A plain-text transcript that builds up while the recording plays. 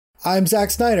I'm Zack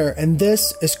Snyder, and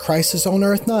this is Crisis on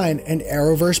Earth 9, an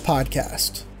Arrowverse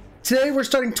podcast. Today we're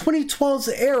starting 2012's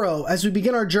Arrow as we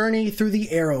begin our journey through the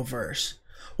Arrowverse.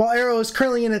 While Arrow is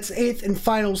currently in its 8th and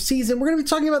final season, we're going to be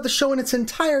talking about the show in its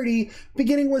entirety,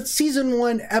 beginning with Season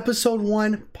 1, Episode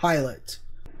 1, Pilot.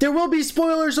 There will be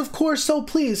spoilers, of course, so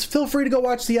please feel free to go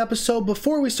watch the episode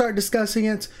before we start discussing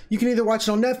it. You can either watch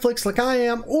it on Netflix like I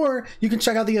am, or you can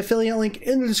check out the affiliate link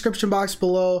in the description box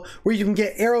below where you can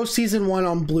get Arrow Season 1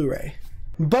 on Blu-ray.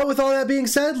 But with all that being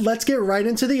said, let's get right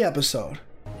into the episode.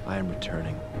 I am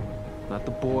returning. Not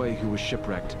the boy who was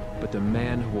shipwrecked, but the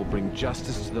man who will bring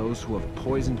justice to those who have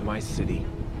poisoned my city.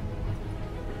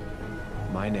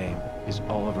 My name is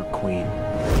Oliver Queen.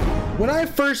 When I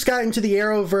first got into the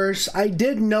Arrowverse, I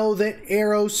did know that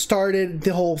Arrow started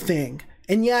the whole thing.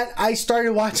 And yet, I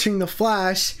started watching The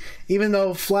Flash, even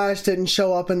though Flash didn't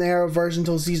show up in the Arrowverse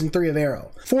until Season 3 of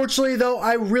Arrow. Fortunately, though,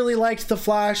 I really liked The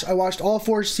Flash. I watched all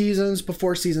 4 seasons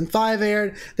before Season 5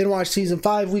 aired, then watched Season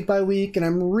 5 week by week, and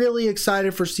I'm really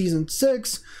excited for Season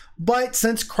 6. But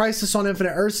since Crisis on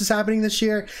Infinite Earths is happening this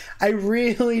year, I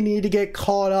really need to get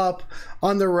caught up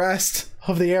on the rest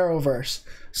of the Arrowverse.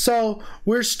 So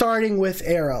we're starting with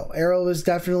Arrow. Arrow is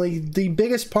definitely the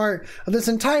biggest part of this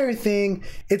entire thing.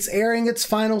 It's airing its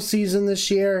final season this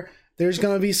year. There's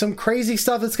going to be some crazy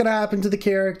stuff that's going to happen to the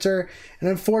character. And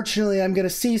unfortunately, I'm going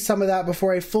to see some of that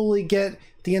before I fully get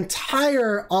the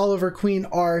entire Oliver Queen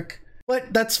arc.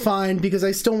 But that's fine because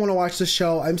I still want to watch the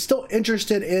show. I'm still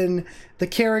interested in the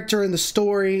character and the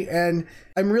story. And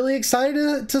I'm really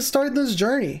excited to start this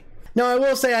journey. Now, I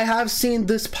will say I have seen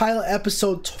this pilot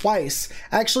episode twice.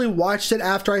 I actually watched it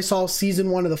after I saw Season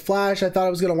 1 of The Flash. I thought I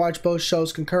was going to watch both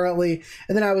shows concurrently.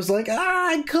 And then I was like,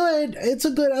 I could. It's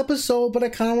a good episode, but I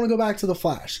kind of want to go back to The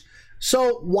Flash.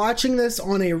 So watching this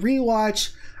on a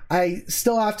rewatch, I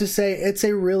still have to say it's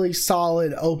a really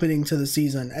solid opening to the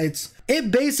season.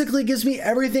 It basically gives me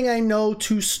everything I know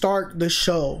to start the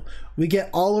show. We get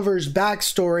Oliver's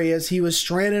backstory as he was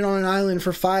stranded on an island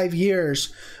for 5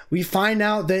 years. We find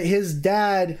out that his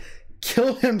dad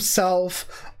killed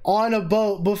himself on a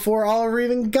boat before Oliver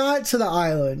even got to the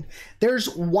island. There's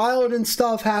wild and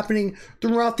stuff happening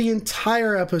throughout the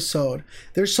entire episode.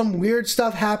 There's some weird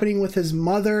stuff happening with his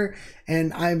mother,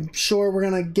 and I'm sure we're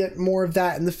gonna get more of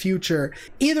that in the future.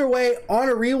 Either way, on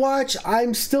a rewatch,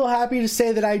 I'm still happy to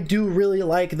say that I do really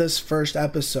like this first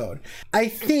episode. I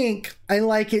think I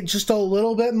like it just a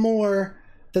little bit more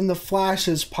than the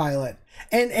Flash's pilot.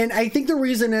 And I think the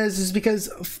reason is because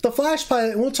the Flash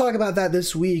pilot, and we'll talk about that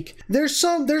this week, there's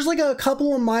like a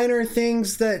couple of minor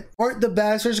things that aren't the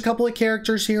best. There's a couple of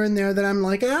characters here and there that I'm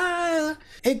like,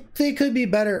 they could be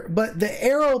better. But the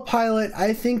Arrow pilot,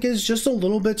 I think, is just a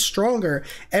little bit stronger.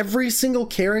 Every single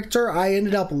character I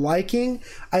ended up liking.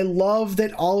 I love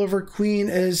that Oliver Queen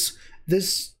is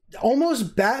this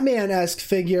almost Batman-esque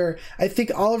figure. I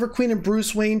think Oliver Queen and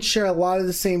Bruce Wayne share a lot of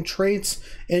the same traits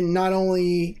in not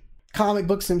only comic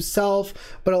books himself,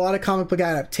 but a lot of comic book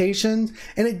adaptations,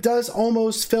 and it does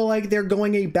almost feel like they're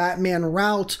going a Batman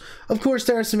route. Of course,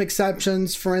 there are some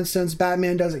exceptions. For instance,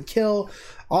 Batman doesn't kill.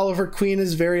 Oliver Queen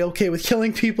is very okay with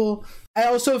killing people. I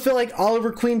also feel like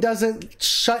Oliver Queen doesn't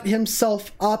shut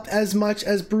himself up as much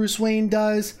as Bruce Wayne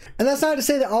does. And that's not to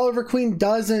say that Oliver Queen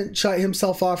doesn't shut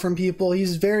himself off from people.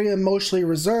 He's very emotionally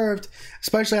reserved,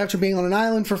 especially after being on an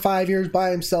island for 5 years by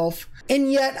himself. And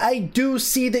yet I do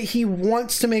see that he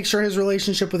wants to make sure his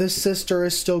relationship with his sister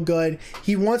is still good.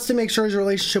 He wants to make sure his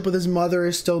relationship with his mother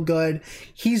is still good.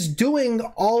 He's doing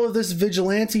all of this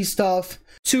vigilante stuff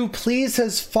to please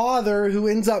his father, who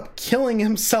ends up killing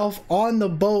himself on the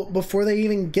boat before they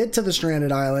even get to the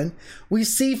stranded island. We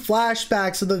see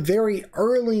flashbacks of the very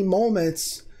early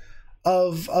moments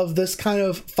of this kind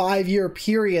of 5-year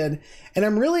period, and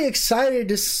I'm really excited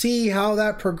to see how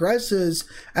that progresses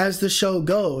as the show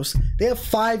goes. They have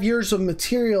 5 years of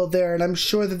material there, and I'm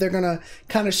sure that they're gonna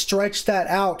kind of stretch that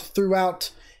out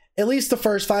throughout at least the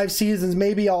first 5 seasons,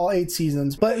 maybe all 8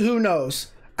 seasons, but who knows.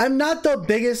 I'm not the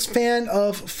biggest fan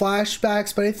of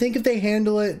flashbacks, but I think if they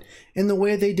handle it in the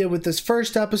way they did with this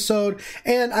first episode,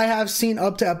 and I have seen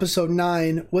up to episode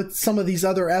 9 with some of these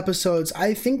other episodes,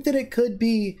 I think that it could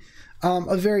be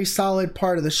a very solid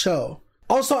part of the show.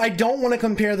 Also, I don't want to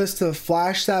compare this to The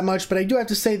Flash that much, but I do have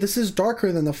to say this is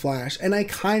darker than The Flash, and I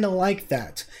kind of like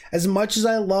that. As much as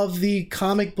I love the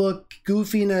comic book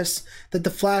goofiness that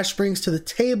The Flash brings to the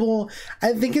table,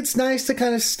 I think it's nice to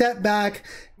kind of step back,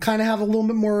 kind of have a little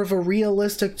bit more of a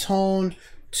realistic tone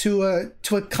to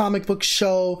a comic book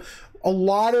show. A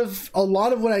lot of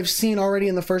what I've seen already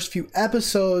in the first few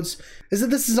episodes is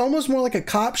that this is almost more like a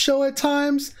cop show at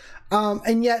times.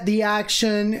 And yet the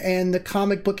action and the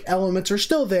comic book elements are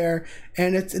still there,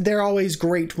 and they're always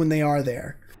great when they are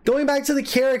there. Going back to the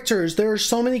characters, there are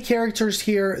so many characters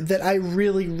here that I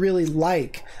really, really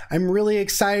like. I'm really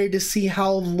excited to see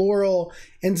how Laurel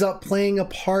ends up playing a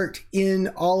part in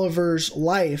Oliver's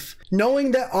life. Knowing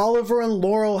that Oliver and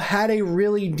Laurel had a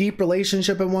really deep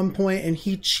relationship at one point, and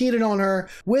he cheated on her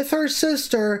with her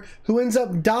sister, who ends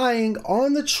up dying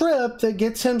on the trip that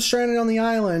gets him stranded on the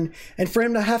island, and for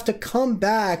him to have to come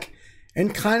back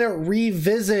and kind of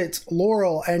revisit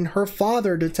Laurel and her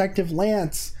father, Detective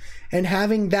Lance, and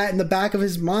having that in the back of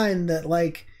his mind that,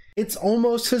 like, it's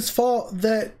almost his fault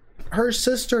that her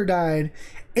sister died.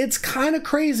 It's kind of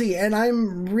crazy, and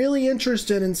I'm really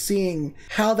interested in seeing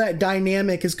how that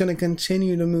dynamic is going to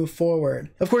continue to move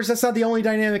forward. Of course, that's not the only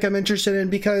dynamic I'm interested in,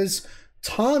 because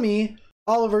Tommy,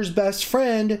 Oliver's best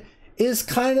friend, is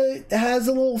kind of has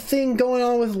a little thing going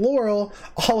on with Laurel,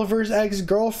 Oliver's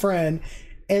ex-girlfriend,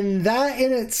 and that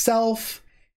in itself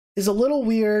is a little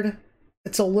weird.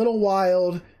 It's a little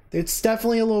wild. It's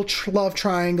definitely a little love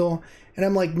triangle, and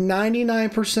I'm like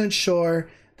 99% sure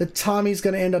that Tommy's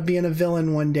going to end up being a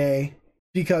villain one day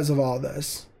because of all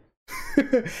this.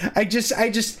 I just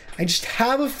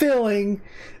have a feeling,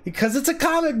 because it's a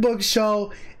comic book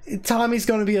show, Tommy's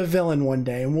going to be a villain one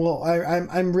day, and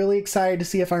I'm really excited to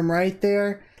see if I'm right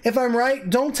there. If I'm right,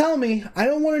 don't tell me. I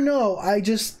don't want to know. I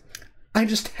just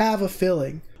have a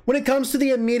feeling. When it comes to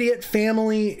the immediate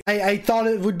family, I thought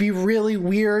it would be really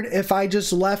weird if I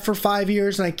just left for 5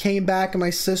 years and I came back and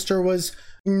my sister was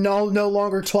no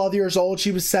longer 12 years old.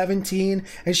 She was 17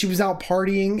 and she was out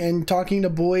partying and talking to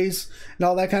boys and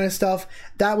all that kind of stuff.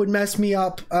 That would mess me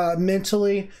up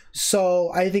mentally.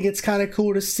 So I think it's kind of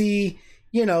cool to see,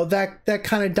 you know, that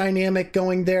kind of dynamic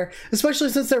going there, especially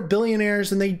since they're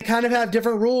billionaires and they kind of have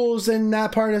different rules in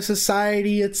that part of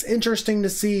society. It's interesting to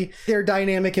see their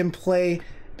dynamic in play,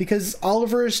 because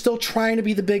Oliver is still trying to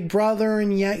be the big brother,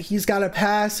 and yet he's got a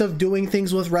past of doing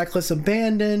things with reckless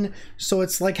abandon. So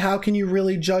it's like, how can you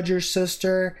really judge your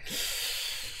sister?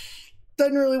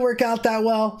 Doesn't really work out that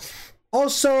well.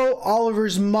 Also,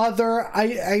 Oliver's mother,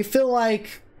 I feel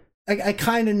like, I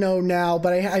kind of know now,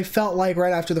 but I felt like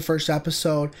right after the first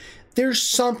episode, there's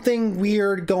something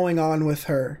weird going on with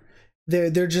her.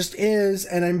 There just is,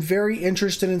 and I'm very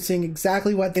interested in seeing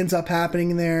exactly what ends up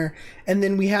happening there. And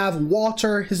then we have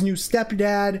Walter, his new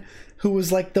stepdad, who was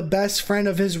like the best friend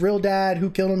of his real dad who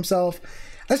killed himself.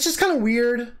 That's just kind of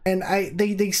weird, and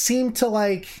they seem to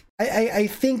like... I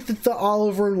think that the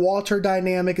Oliver and Walter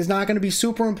dynamic is not going to be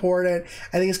super important.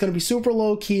 I think it's going to be super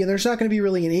low-key, and there's not going to be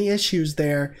really any issues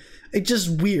there. It's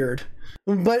just weird.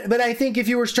 But I think if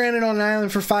you were stranded on an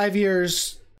island for 5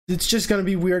 years... it's just going to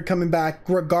be weird coming back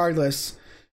regardless,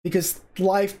 because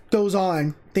life goes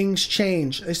on, things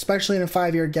change, especially in a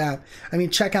 5-year gap. I mean,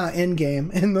 check out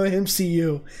Endgame in the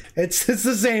MCU. It's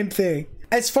the same thing.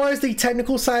 As far as the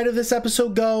technical side of this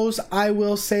episode goes, I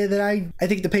will say that I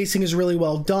think the pacing is really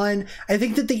well done. I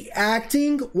think that the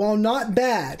acting, while not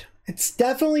bad, it's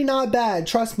definitely not bad.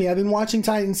 Trust me, I've been watching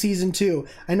Titan season 2.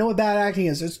 I know what bad acting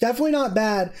is. It's definitely not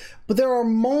bad, but there are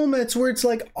moments where it's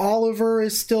like Oliver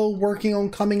is still working on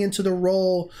coming into the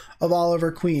role of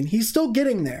Oliver Queen. He's still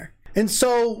getting there. And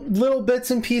so little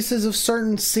bits and pieces of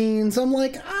certain scenes, I'm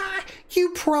like,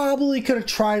 you probably could have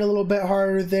tried a little bit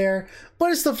harder there,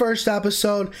 but it's the first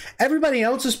episode. Everybody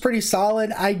else is pretty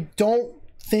solid. I don't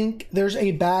think there's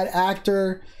a bad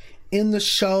actor in the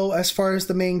show as far as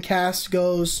the main cast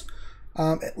goes.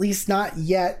 At least not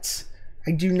yet.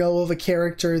 I do know of a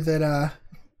character that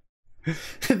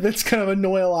that's gonna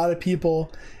annoy a lot of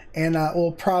people, and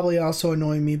will probably also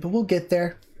annoy me, but we'll get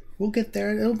there. We'll get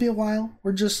there. It'll be a while.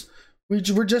 We're just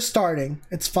starting.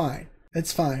 It's fine.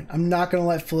 It's fine. I'm not gonna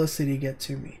let Felicity get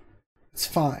to me. It's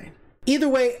fine. Either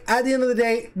way, at the end of the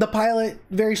day, the pilot,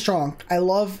 very strong. I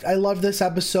love this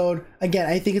episode. Again,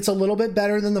 I think it's a little bit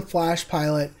better than the Flash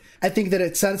pilot. I think that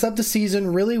it sets up the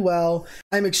season really well.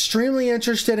 I'm extremely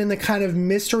interested in the kind of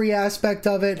mystery aspect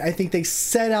of it. I think they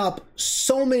set up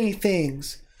so many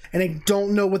things, and I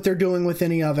don't know what they're doing with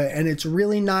any of it. And it's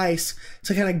really nice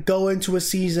to kind of go into a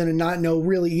season and not know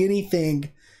really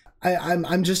anything.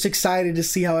 I'm just excited to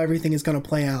see how everything is going to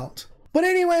play out. But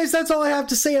anyways, that's all I have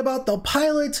to say about the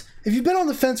pilot. If you've been on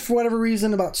the fence for whatever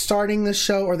reason about starting this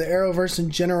show or the Arrowverse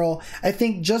in general, I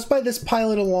think just by this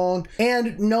pilot alone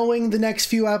and knowing the next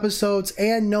few episodes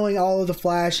and knowing all of the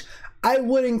Flash, I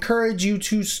would encourage you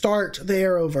to start the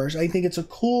Arrowverse. I think it's a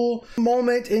cool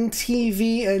moment in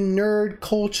TV and nerd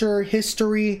culture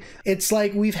history. It's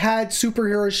like we've had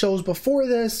superhero shows before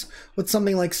this with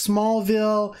something like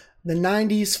Smallville, the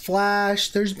 90s Flash.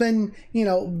 There's been, you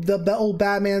know, the old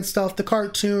Batman stuff, the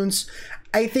cartoons.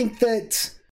 I think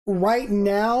that right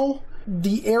now,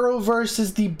 the Arrowverse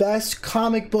is the best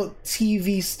comic book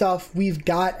TV stuff we've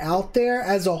got out there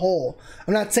as a whole.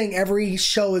 I'm not saying every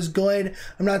show is good.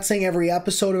 I'm not saying every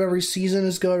episode of every season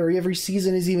is good or every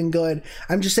season is even good.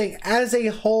 I'm just saying as a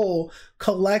whole,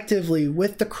 collectively,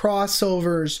 with the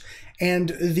crossovers and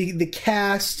the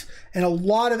cast and a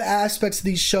lot of aspects of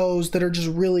these shows that are just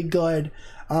really good,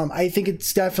 I think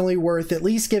it's definitely worth at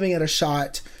least giving it a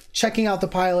shot, checking out the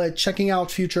pilot, checking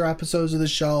out future episodes of the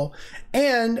show,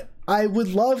 and I would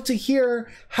love to hear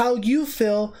how you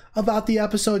feel about the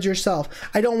episodes yourself.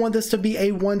 I don't want this to be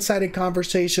a one-sided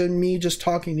conversation, me just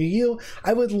talking to you.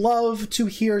 I would love to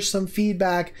hear some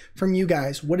feedback from you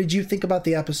guys. What did you think about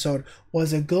the episode?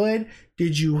 Was it good?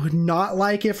 Did you not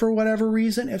like it for whatever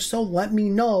reason? If so, let me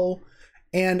know.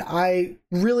 And I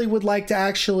really would like to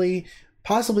actually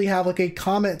possibly have like a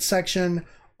comment section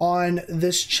on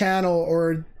this channel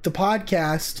or the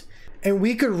podcast, and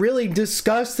we could really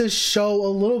discuss this show a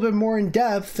little bit more in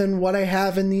depth than what I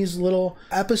have in these little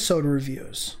episode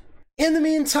reviews. In the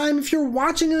meantime, if you're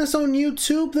watching this on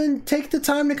YouTube, then take the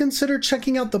time to consider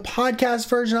checking out the podcast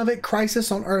version of it,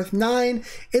 Crisis on Earth 9.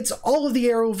 It's all of the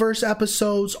Arrowverse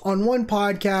episodes on one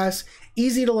podcast,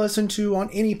 easy to listen to on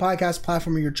any podcast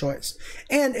platform of your choice.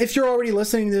 And if you're already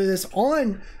listening to this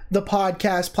on the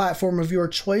podcast platform of your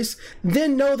choice,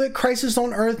 then know that Crisis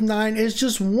on Earth 9 is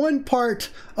just one part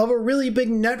of a really big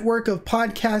network of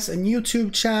podcasts and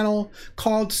YouTube channel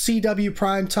called CW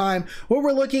Primetime, where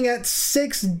we're looking at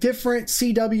 6 different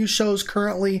CW shows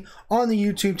currently on the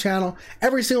YouTube channel.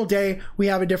 Every single day we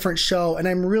have a different show, and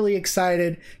I'm really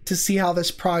excited to see how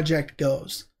this project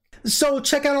goes. So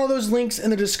check out all those links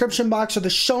in the description box or the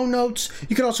show notes.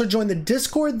 You can also join the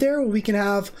Discord there, where we can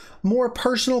have more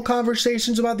personal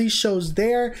conversations about these shows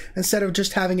there instead of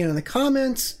just having it in the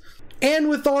comments. And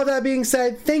with all that being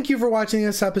said, thank you for watching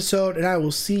this episode, and I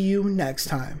will see you next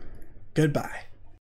time. Goodbye.